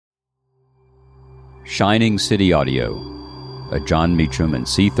Shining City Audio, a Jon Meacham and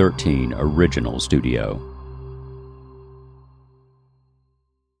C13 original studio.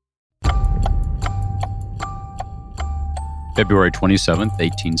 February 27,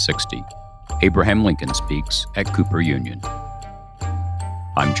 1860. Abraham Lincoln speaks at Cooper Union.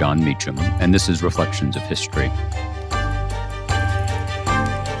 I'm Jon Meacham, and this is Reflections of History.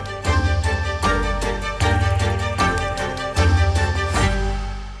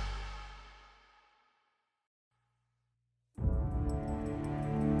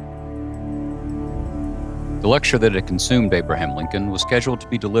 The lecture that had consumed Abraham Lincoln was scheduled to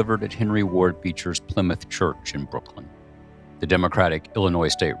be delivered at Henry Ward Beecher's Plymouth Church in Brooklyn. The Democratic Illinois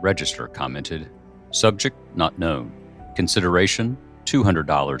State Register commented, "Subject not known. Consideration,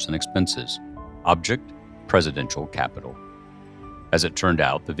 $200 in expenses. Object, presidential capital." As it turned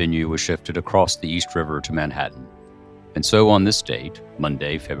out, the venue was shifted across the East River to Manhattan. And so on this date,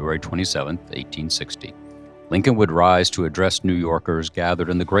 Monday, February 27, 1860, Lincoln would rise to address New Yorkers gathered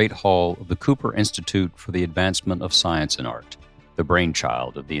in the Great Hall of the Cooper Institute for the Advancement of Science and Art, the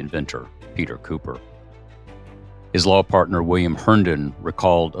brainchild of the inventor, Peter Cooper. His law partner, William Herndon,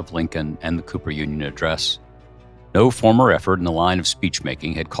 recalled of Lincoln and the Cooper Union address, "No former effort in the line of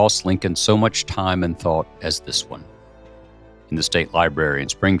speech-making had cost Lincoln so much time and thought as this one." In the State Library in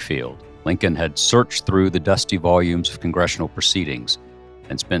Springfield, Lincoln had searched through the dusty volumes of congressional proceedings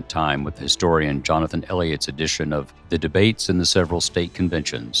and spent time with historian Jonathan Elliott's edition of The Debates in the Several State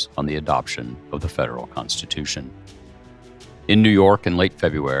Conventions on the Adoption of the Federal Constitution. In New York in late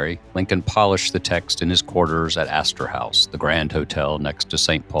February, Lincoln polished the text in his quarters at Astor House, the Grand Hotel next to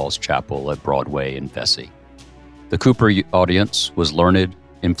St. Paul's Chapel at Broadway and Vesey. The Cooper audience was learned,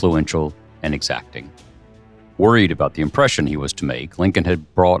 influential, and exacting. Worried about the impression he was to make, Lincoln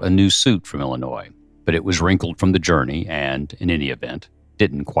had brought a new suit from Illinois, but it was wrinkled from the journey and, in any event,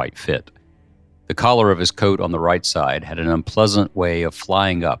 didn't quite fit. The collar of his coat on the right side had an unpleasant way of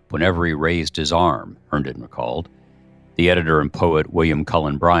flying up whenever he raised his arm, Herndon recalled. The editor and poet William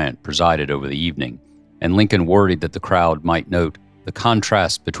Cullen Bryant presided over the evening, and Lincoln worried that the crowd might note the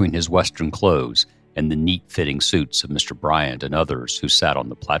contrast between his Western clothes and the neat-fitting suits of Mr. Bryant and others who sat on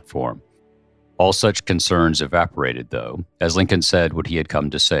the platform. All such concerns evaporated, though, as Lincoln said what he had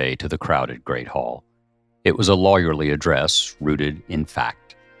come to say to the crowded Great Hall. It was a lawyerly address rooted in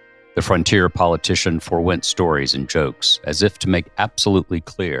fact. The frontier politician forewent stories and jokes as if to make absolutely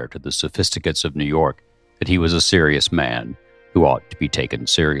clear to the sophisticates of New York that he was a serious man who ought to be taken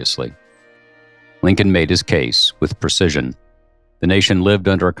seriously. Lincoln made his case with precision. The nation lived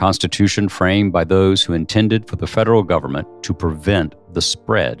under a constitution framed by those who intended for the federal government to prevent the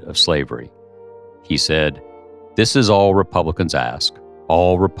spread of slavery. He said, "This is all Republicans ask,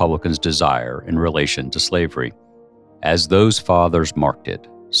 all Republicans desire in relation to slavery. As those fathers marked it,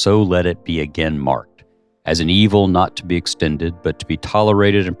 so let it be again marked, as an evil not to be extended, but to be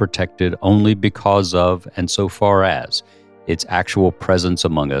tolerated and protected only because of, and so far as, its actual presence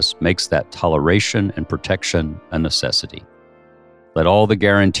among us makes that toleration and protection a necessity. Let all the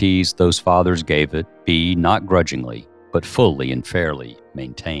guarantees those fathers gave it be, not grudgingly, but fully and fairly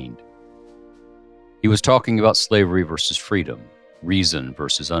maintained." He was talking about slavery versus freedom, reason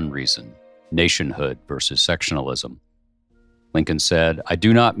versus unreason, nationhood versus sectionalism. Lincoln said, "I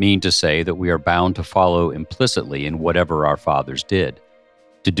do not mean to say that we are bound to follow implicitly in whatever our fathers did.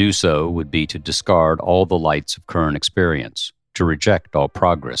 To do so would be to discard all the lights of current experience, to reject all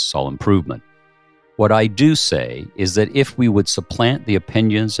progress, all improvement. What I do say is that if we would supplant the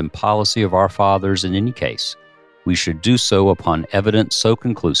opinions and policy of our fathers in any case, we should do so upon evidence so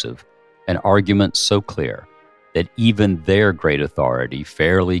conclusive and arguments so clear that even their great authority,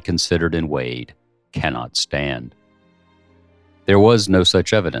 fairly considered and weighed, cannot stand." There was no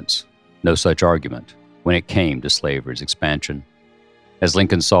such evidence, no such argument, when it came to slavery's expansion. As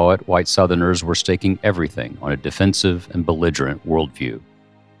Lincoln saw it, white Southerners were staking everything on a defensive and belligerent worldview.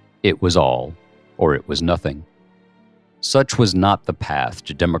 It was all, or it was nothing. Such was not the path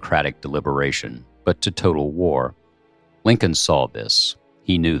to democratic deliberation, but to total war. Lincoln saw this,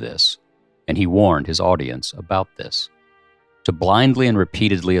 he knew this, and he warned his audience about this. To blindly and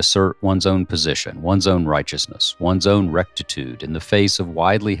repeatedly assert one's own position, one's own righteousness, one's own rectitude in the face of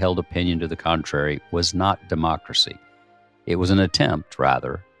widely held opinion to the contrary was not democracy. It was an attempt,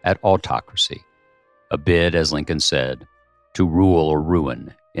 rather, at autocracy, a bid, as Lincoln said, to rule or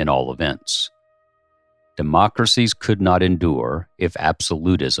ruin in all events. Democracies could not endure if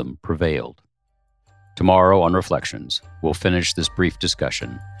absolutism prevailed. Tomorrow on Reflections, we'll finish this brief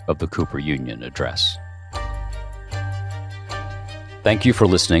discussion of the Cooper Union address. Thank you for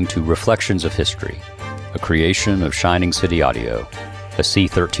listening to Reflections of History, a creation of Shining City Audio a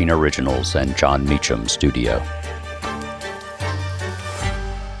C13 Originals and John Meacham studio.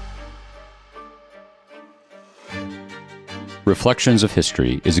 Reflections of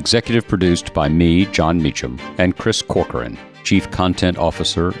History is executive produced by me, John Meacham, and Chris Corcoran, Chief Content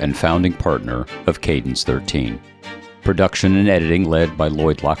Officer and founding partner of Cadence 13. Production and editing led by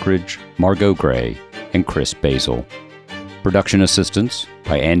Lloyd Lockridge, Margot Gray, and Chris Basil. Production assistance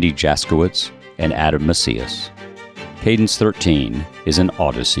by Andy Jaskowitz and Adam Macias. Cadence 13 is an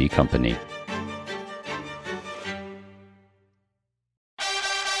Odyssey company.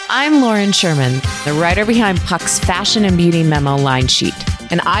 I'm Lauren Sherman, the writer behind Puck's Fashion and Beauty Memo line sheet,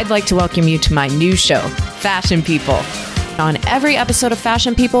 and I'd like to welcome you to my new show, Fashion People. On every episode of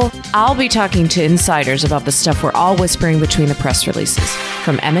Fashion People, I'll be talking to insiders about the stuff we're all whispering between the press releases,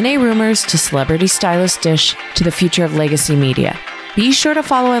 from M&A rumors to celebrity stylist dish to the future of legacy media. Be sure to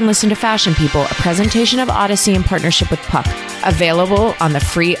follow and listen to Fashion People, a presentation of Odyssey in partnership with Puck, available on the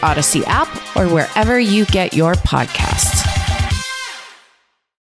free Odyssey app or wherever you get your podcasts.